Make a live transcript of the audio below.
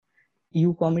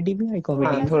You comedy me, I comedy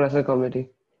हाँ you. थोड़ा सा कॉमेडी.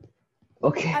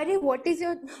 Okay. अरे what is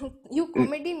your you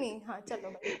comedy में. हाँ चलो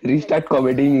भाई. Restart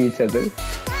comedying each other.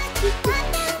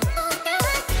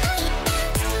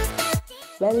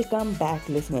 Welcome back,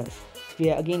 listeners. We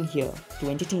are again here to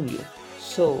entertain you.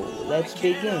 So, let's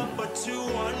begin.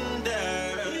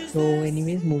 So,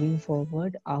 anyways, moving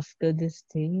forward, after this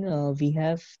thing, we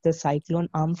have the Cyclone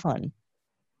Amphan,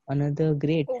 another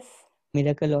great Oof.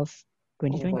 miracle of Oh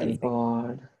my 2020.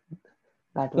 God.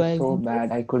 That So, was I so think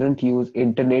bad. I couldn't use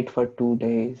internet for 2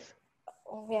 days.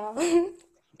 Yeah.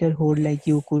 Twitter hold like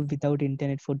you could without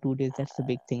internet for 2 days. That's the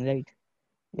big thing, right?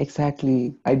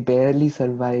 Exactly. I barely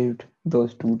survived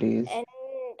those 2 days. and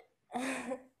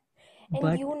and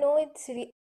But you know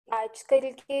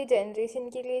आजकल के generation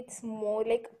के लिए it's more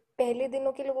like पहले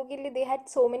दिनों के लोगों के लिए they had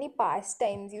so many past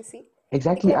times, you see. They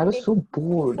Exactly. I could was they so could do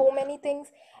bored. so many things.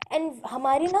 and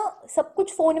हमारे ना सब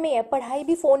कुछ फोन में ही है. पढ़ाई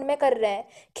भी फोन में कर रहे हैं,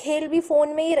 खेल भी फोन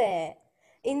में ही रहे हैं.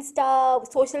 इंस्टा,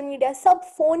 सोशल मीडिया सब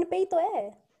फोन पे ही तो है.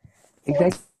 फोन से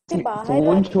Exactly. बाहर फोन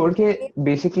आने छोड़ के की-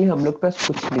 बेसिकली हम लोग के पास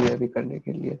कुछ नहीं है अभी करने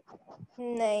के लिए.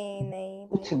 नहीं नहीं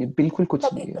कुछ भाई. नहीं, बिल्कुल कुछ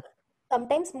कभी नहीं है.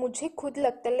 sometimes मुझे खुद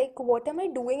लगता है like what am I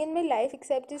doing in my life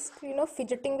except just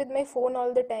fidgeting with my phone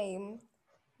all the time,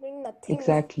 doing nothing.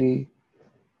 Exactly.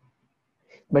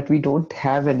 But we don't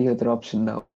have any other option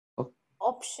now.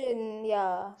 Option,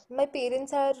 yeah. My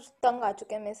parents are तंग आ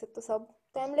चुके हैं मेरे से तो सब.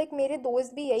 तो I'm like मेरे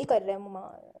दोस्त भी यही कर रहे हैं मम्मा.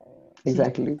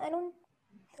 Exactly. I don't.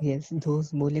 yes,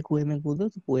 दोस्त बोले कुएं में कूदो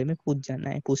तो कुएं में कूद जाना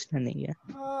है, पूछना नहीं है.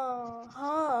 हाँ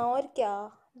हाँ और क्या.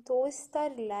 दोस्त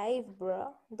आर लाइफ ब्रो.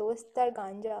 दोस्त आर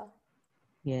गांजा.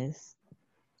 Yes.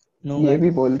 No ये भी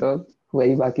ganja बोल दो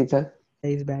वही बाकी था.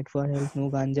 is bad for health. No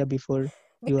ganja before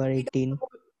we, you are we 18.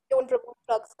 don't promote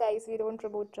drugs, guys. We don't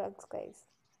promote drugs, guys.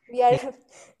 We are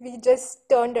we just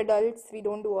turned adults. We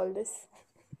don't do all this.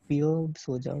 पियो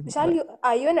सो जाओ Vishal, बस.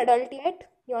 are you an adult yet?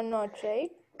 You're not, right?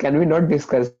 Can we not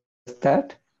discuss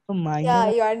that? तो Yeah,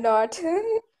 minor. you are not.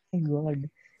 My God,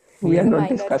 we We are are He's a not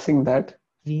minor. discussing that.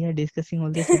 discussing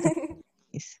all this with the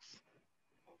police.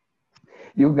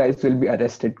 You guys will be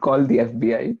arrested. Call the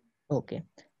FBI. Okay.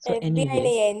 So FBI anyways,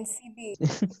 नहीं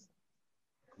NCB.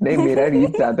 नहीं मेरा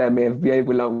reach ज्यादा है, मैं FBI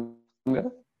बुलाऊंगा.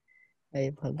 अरे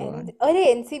भगवान. अरे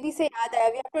NCB से याद आया.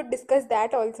 We have to discuss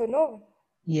that also, no?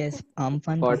 Yes,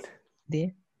 आमफान What? दे.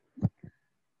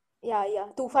 या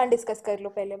तूफान डिस्कस कर लो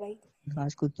पहले भाई.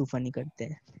 आज कुछ तूफानी करते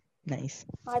हैं. Nice.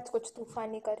 आज कुछ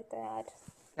तूफानी करते हैं यार.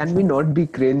 Can we not be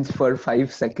cringe for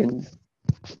 5 seconds?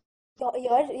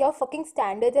 Your fucking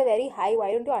standards are very high. Why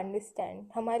don't you understand?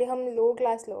 हम low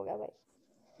class लोग हैं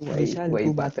भाई. विशाल वही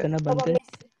तू बात बात है. करना तब बंद कर,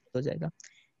 हमें हो जाएगा.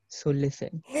 So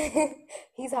listen.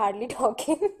 he's hardly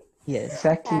talking. Yes.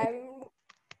 Exactly.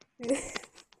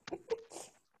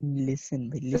 Listen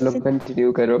भाई. चलो Listen.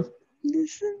 कंटिन्यू करो.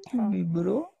 Listen to हाँ. me,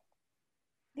 bro.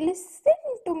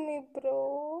 Listen to me, bro.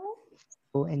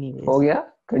 So हो anyways, गया,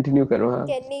 कंटिन्यू करो. हाँ.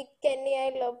 Kenny, I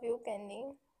love you, Kenny.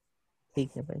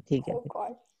 ठीक है भाई, ठीक है Oh भाई.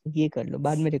 God. ये कर लो,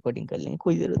 बाद में रिकॉर्डिंग कर लेंगे,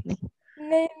 कोई जरूरत नहीं.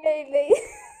 नहीं नहीं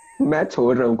नहीं. मैं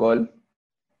छोड़ रहा हूँ कॉल,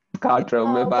 काट रहा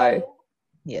हूँ मैं. आओ बाय.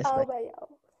 भाई. यस आओ भाई. भाई आओ.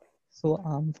 सो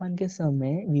आमफान के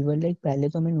समय वी वर लाइक, पहले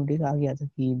तो हमें नोटिस आ गया था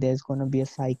कि there is gonna be a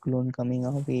cyclone coming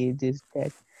our way, this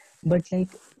that, but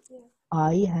like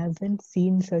I haven't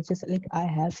seen such a, like I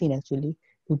have seen actually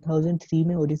 2003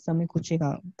 में उड़ीसा में कुछ एक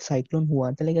साइक्लोन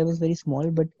हुआ था. Like I was very small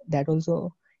but that also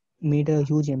made a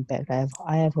huge impact.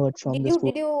 I have heard from Did the you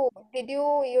school. did you did you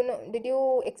you know did you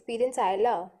experience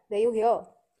Ayla? Were you here?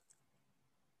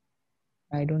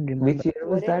 I don't remember. Which year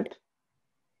You was weren't? that?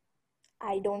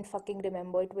 I don't fucking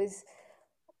remember. It was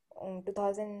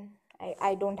 2000.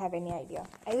 I don't have any idea.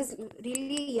 I was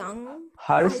really young.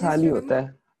 Her I साल just ही remember. होता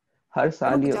है. हर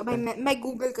साल रुक ही जा होता भाई. है. मैं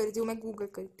गूगल करती हूँ. मैं गूगल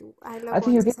करती हूँ. आयला अच्छा,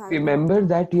 कौन you से can साल में हुआ remember था?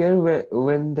 that year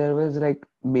when there was like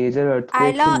major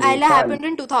earthquakes in Ayla Nepal. happened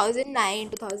in 2009.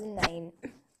 2009.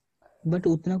 But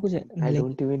उतना कुछ I like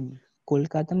don't even.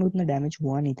 Kolkata में उतना डैमेज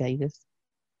हुआ नहीं था आई गेस.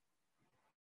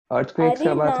 earthquakes अरे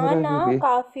का बात हो ना रहा है ना क्योंकि.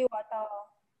 काफी हुआ था.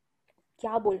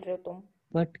 क्या बोल रहे हो तुम?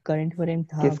 बट करंट वरेंट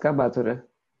था. किसका बात हो रहा है?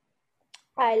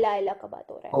 आयला का बात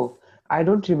हो रहा है. Oh, I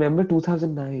don't remember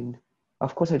 2009.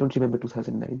 Of course I don't remember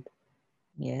 2009.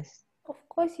 Yes. Of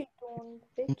course you don't,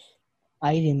 bitch.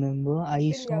 I remember I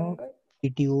You've been saw younger.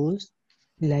 videos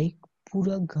like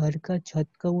पूरा घर का छत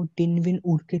का वो टिन विन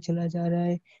उड़ के चला जा रहा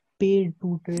है, पेड़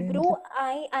टूट रहे हैं, Bro,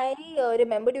 मतलब I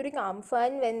remember during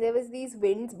Amphan when there was these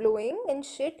winds blowing and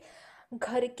shit.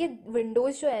 घर के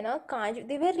विंडोज जो है ना कांच,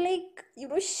 they were like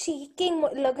shaking.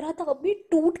 लग रहा था अभी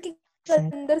टूट के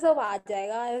exact- अंदर सब आ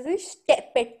जाएगा. I was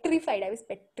petrified. I was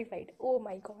petrified. Oh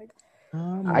my God.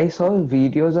 हाँ I मतलब saw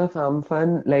videos of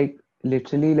Amphan like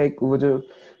literally like वो जो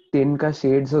टिन का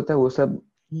शेड्स होता है वो सब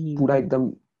पूरा वो एकदम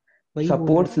वही बोल रहा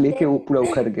सपोर्ट्स And लेके वो then पूरा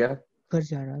उखड़ गया। कर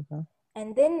जा रहा था।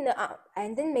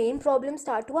 and then main problem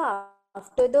start हुआ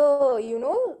after the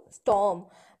storm.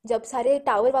 जब सारे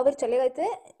टावर वावर चले गए थे,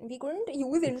 we couldn't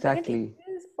use internet.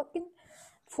 Exactly fucking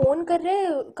phone कर रहे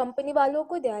कंपनी वालों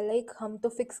को, दे आर लाइक हम तो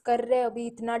फिक्स कर रहे हैं, अभी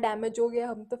इतना डैमेज हो गया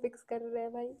हम तो फिक्स कर रहे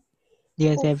हैं भाई।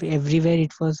 यस, उफ। एवरीवेयर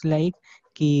इट वाज लाइक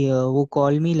कि वो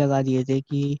कॉल में लगा दिए थे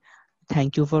कि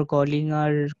thank you for calling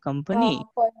our company,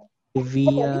 हाँ, for we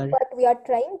calling, are. but we are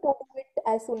trying to do it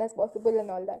as soon as possible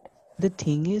and all that. The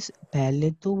thing is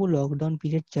पहले तो वो लॉकडाउन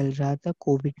पीरियड चल रहा था,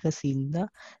 कोविड का सीन था,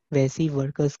 वैसे ही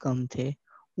वर्कर्स कम थे,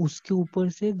 उसके ऊपर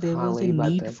से देयर हाँ वाज अ वही बात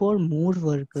नीड है। For more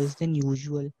workers than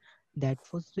usual. That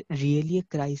was really a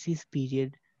crisis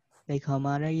period. Like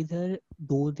हमारा इधर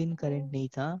 2 दिन करंट नहीं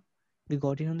था, we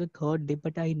got in on the third day,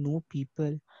 but I know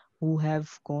people who have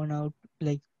gone out,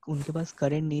 like उनके पास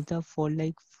करंट नहीं था for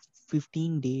like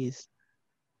 15 days।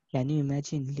 Can you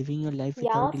imagine living your life या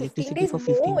without 15 electricity days for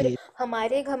 15 more. days?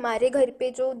 हमारे घर पे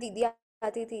जो दीदी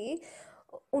आती थी,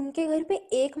 उनके घर पे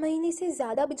 1 महीने से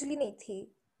ज्यादा बिजली नहीं थी।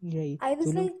 यही आई जो वाज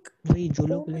लोग लाइक, वही जो ओ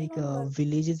लोग my like god.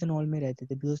 Villages and all में रहते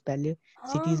थे, बिकॉज पहले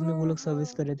हाँ सिटीज में वो हाँ लोग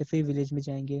सर्विस कर हाँ। रहे थे, फिर विलेज में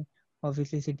जाएंगे,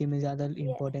 ऑब्वियसली सिटी में ज्यादा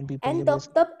इंपॉर्टेंट पीपल एंड थे तब बस।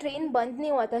 तब ट्रेन बंद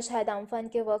नहीं हुआ था शायद आम्फान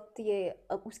के वक्त ये।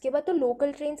 अब उसके बाद तो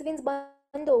लोकल ट्रेन वेन्स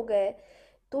बंद हो गए,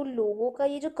 तो लोगों का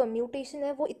ये जो कम्यूटेशन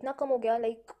है वो इतना कम हो गया,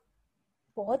 लाइक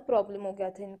बहुत प्रॉब्लम हो गया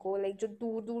था इनको, लाइक जो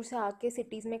दूर दूर से आके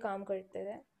सिटीज में काम करते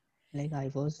थे। Like I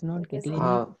was not it was getting very, any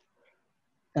हाँ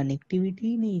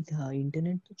कनेक्टिविटी, नहीं था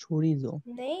इंटरनेट तो छोड़ ही दो,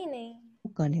 नहीं नहीं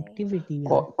नहीं। कनेक्टिविटी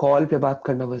यार। कॉल पे बात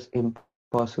करना was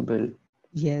impossible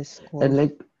yes and call.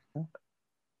 like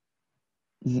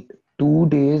 2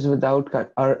 days without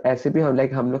और ऐसे भी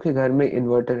हम लोग के घर में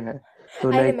इन्वर्टर है तो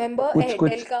आई लाइक रिमेम्बर कुछ एयरटेल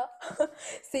कुछ का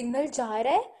सिग्नल जा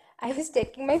रहा है, I was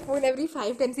checking my phone every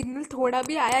 5-10, signal थोड़ा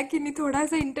भी आया कि नहीं, थोड़ा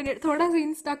सा इंटरनेट, थोड़ा सा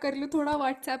इंस्टा कर लूँ, थोड़ा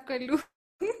व्हाट्सएप कर लूँ।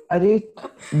 अरे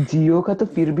जियो का तो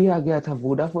फिर भी आ गया था,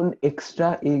 वोडाफोन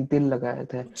एक्स्ट्रा एक दिन लगाया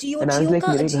था जियो and I was Jio like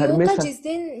का मेरे घर जियो में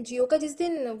का जिस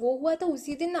दिन वो हुआ था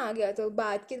उसी दिन आ गया था,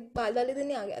 बाद वाले दिन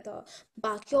ही आ गया था।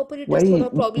 बाकी ऑपरेटर्स वही थोड़ा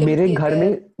प्रॉब्लम किए थे।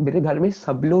 मेरे घर में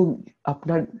सब लोग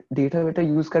अपना डेटा वेटा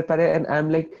यूज कर पा रहे हैं एंड आई एम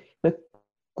लाइक मैं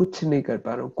कुछ नहीं कर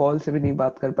पा रहा हूँ, कॉल से भी नहीं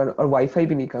बात कर पा रहा हूँ और वाईफाई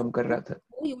भी नहीं काम कर Who रहा था।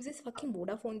 who uses fucking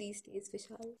Vodafone these days,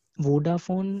 Vishal?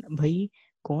 Vodafone भाई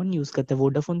कौन यूज करता है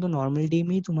वोडाफोन? तो नॉर्मल डे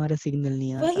में ही तुम्हारा सिग्नल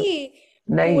नहीं आता। वही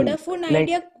नहीं Vodafone like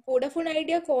idea, Vodafone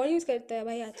idea कौन यूज करता है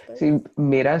भाई आजकल? सी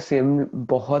मेरा सिम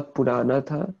बहुत पुराना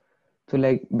था तो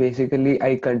like basically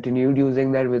I continued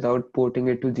using that without porting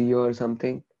it to जियो और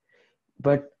समथिंग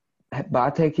बट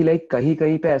बात है कि लाइक कहीं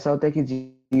कहीं पे ऐसा होता है कि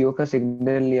जियो का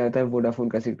सिग्नल नहीं आता है, वोडाफोन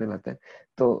का सिग्नल आता है,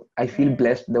 तो I feel hmm.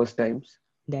 Blessed those times.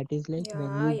 That is like when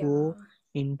या you या go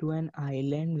into an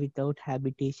island without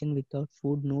habitation, without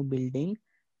food, no building,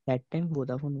 that time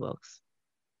Vodafone works.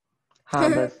 हाँ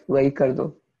बस वही कर दो,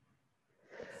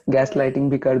 गैस लाइटिंग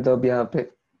वही भी कर दो अब यहाँ पे,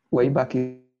 वही बाकी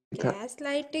था। गैस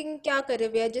लाइटिंग क्या करे,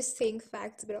 we are just saying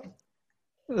facts bro.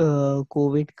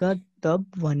 Covid का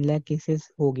तब 1 लाख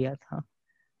केसेस हो गया था,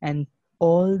 and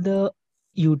all the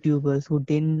YouTubers who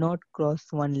did not cross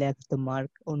 1 lakh the mark,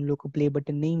 उन लोग को प्ले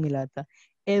बटन नहीं मिला था,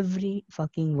 every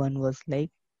fucking one was like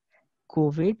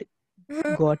COVID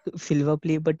got silver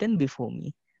play button before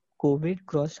me, COVID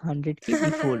crossed 100K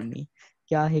before me,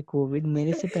 क्या है कोविड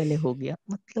मेरे से पहले हो गया,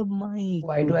 मतलब my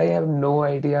Why do I good, have no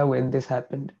idea when this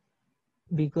happened?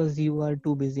 because you are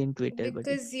too busy in Twitter buddy।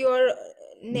 Because you're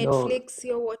No, Netflix,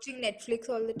 you're watching Netflix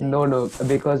all the no, time. no,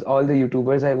 because all the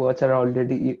YouTubers I watch are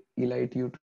already elite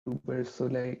YouTubers, so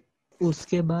like,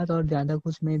 उसके बाद और ज्यादा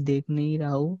कुछ मैं देख नहीं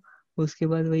रहा हूँ, उसके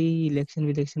बाद वही इलेक्शन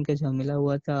विलेक्शन का झमेला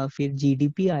हुआ था, फिर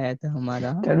जीडीपी आया था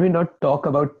हमारा। can we not talk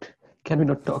about, can we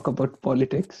not talk about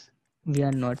politics? We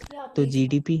are not. Yeah, तो please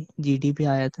don't. जीडीपी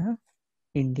आया था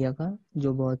इंडिया का,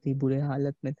 जो बहुत ही बुरे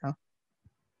हालत में था।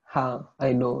 हाँ,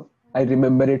 I know, I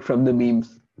remember it from the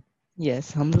memes.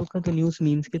 Yes, हम लोग का तो न्यूज़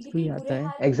मीम्स के थ्रू जीडीपी ही बुरे आता है।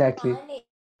 हाल में Exactly, कहाँ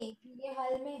नहीं, बुरे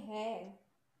हाल में है,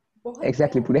 बहुत बुरे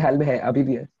exactly, हाल पूरे में हाल है। में है, अभी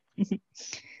भी है।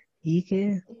 ठीक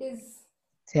है, इट इज,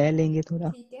 सह लेंगे थोड़ा,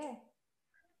 ठीक है।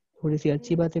 थोड़ी सी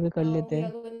अच्छी बातें भी कर Now लेते we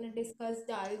हैं। are going to discuss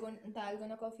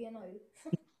dalgona coffee and all.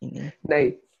 नहीं, नहीं,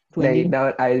 नहीं, 20 now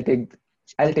I'll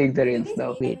take the You reins guys now.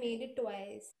 I wait, made it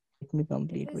twice. Let me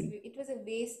complete वही। It was a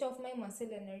waste of my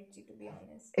muscle energy, to be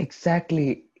honest. Exactly,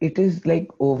 it is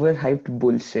like overhyped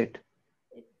bullshit.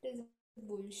 It is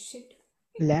bullshit.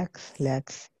 Lax.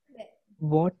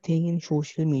 What thing in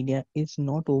social media is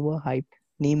not overhyped?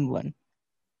 Name one.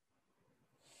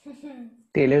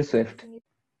 Taylor Swift, Everything is.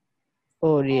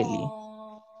 Oh, really?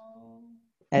 Oh.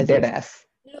 As dead ass.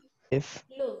 Look, if.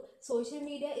 look. social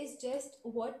media is just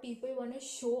what people want to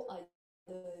show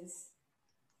others.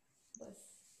 बस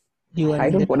You are I Kylie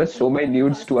in don't the Jenner want का to show tweet my था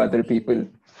nudes to other 2015 people. में.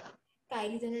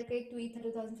 Kylie Jenner का एक tweet था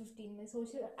 2015 में.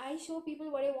 Social, I show people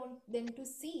what I want them to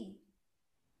see.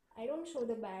 I don't show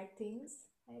the bad things.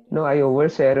 No, I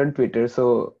overshare on Twitter, so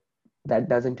that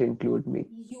doesn't include me.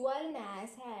 You are an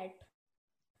asshat.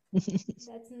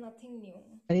 That's nothing new.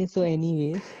 अरे so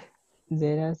anyways,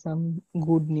 there are some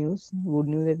good news. Good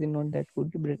news is not that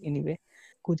good, but anyway,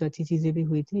 कुछ अच्छी चीजें भी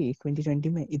हुई थी 2020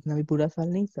 में. इतना भी बुरा साल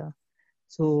नहीं था.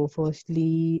 So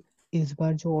firstly, इस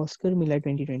बार जो ऑस्कर मिला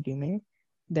 2020 में,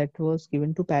 that was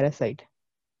given to Parasite,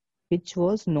 which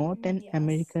was not an Yes.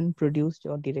 American produced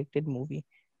or directed movie.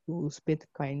 तो उस पे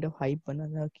kind of hype बना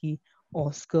था कि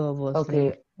ऑस्कर was Okay,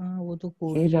 like हाँ वो तो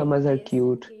Korean K-dramas are Yes,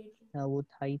 cute. हाँ वो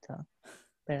था ही था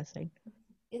पैरासाइट.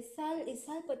 इस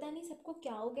साल पता नहीं सबको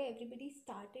क्या हो गया. Everybody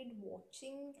started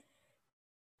watching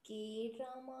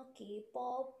K-drama,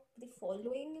 K-pop. They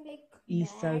following like इस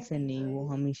साल mad से नहीं, वो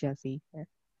people. हमेशा से ही है.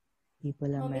 People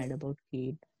are mad हमेशा about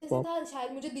से K-pop. था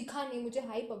शायद, मुझे दिखा नहीं. मुझे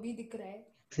हाइप अभी दिख रहा है.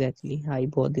 Exactly, हाइप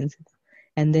बहुत दिन से था.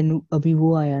 And then अभी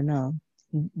वो आया ना,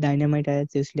 डायनामाइट आया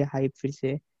तो इसलिए हाइप फिर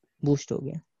से बूस्ट हो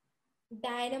गया.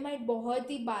 डायनामाइट बहुत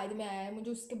ही बाद में आया है.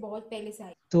 मुझे उसके बहुत पहले से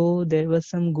आई. So there were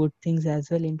some good things as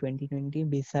well in 2020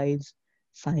 besides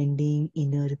finding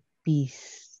inner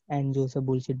peace and जो सब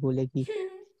bullshit बोले कि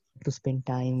to spend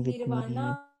time with nirvana.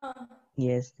 me.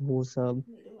 Yes, वो सब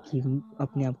कि निर्वाणा.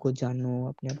 अपने आप को जानो,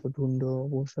 अपने आप को ढूंढो,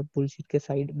 वो सब bullshit के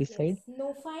side beside. Yes.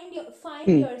 No, find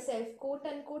See, yourself. Quote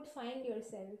unquote, find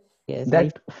yourself. Yes,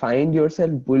 that find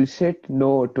yourself bullshit.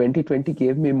 No, 2020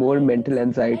 gave me more Find mental yourself.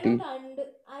 anxiety.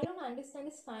 I don't understand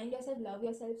this find yourself, love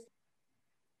yourself.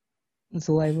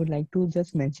 So I would like to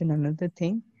just mention another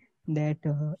thing that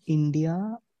India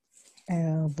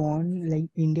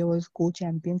India was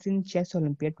co-champions in Chess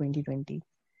Olympiad 2020,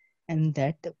 and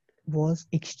that was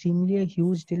extremely a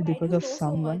huge deal Why do because you of know so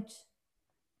someone much?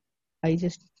 I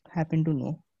just happen to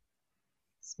know.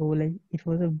 So like it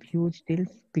was a huge deal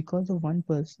because of one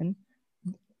person.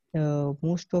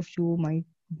 Most of you might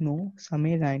know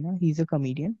Samir Raina. He's a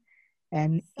comedian,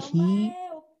 and he Samay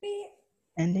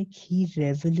Oppi. he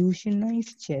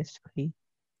revolutionized chess. भाई.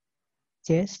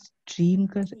 Chess stream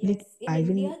का like Yes, in I will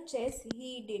India, chess,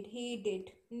 he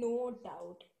did, no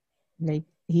doubt. like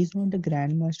he's not the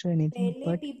grandmaster or anything, पहले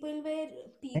but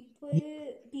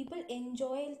people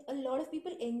enjoy, a lot of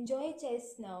people enjoy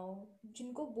chess now.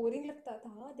 जिनको boring लगता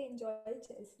था, they enjoy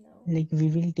chess now. like we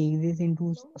will take this into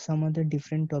No? some other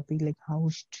different topic, like how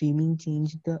streaming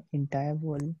changed the entire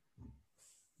world.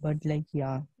 But like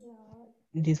yeah, Yeah.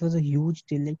 this was a huge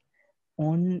deal. Like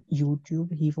on YouTube,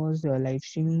 he was live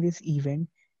streaming this event,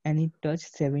 and it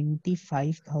touched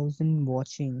 75,000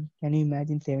 watching. Can you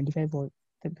imagine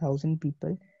 75,000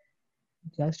 people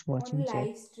just watching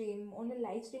chess? On a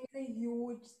live stream is a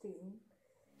huge thing.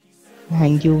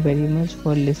 Thank you very much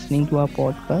for listening to our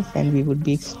podcast, and we would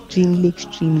be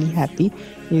extremely happy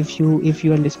if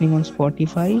you are listening on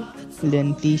Spotify.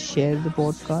 Then please share the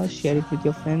podcast, share it with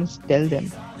your friends, tell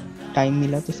them. Time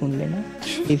मिला तो सुन लेना.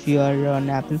 If you are on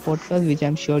Apple Podcast, which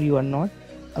I'm sure you are not,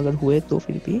 अगर हुए तो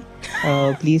फिर भी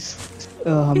please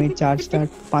हमें 4 star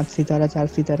 5 सितारा 4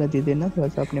 सितारा दे देना, थोड़ा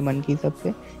सा अपने मन के हिसाब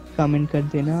से कमेंट कर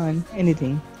देना and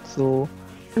anything. So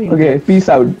Okay, peace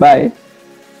out. Bye.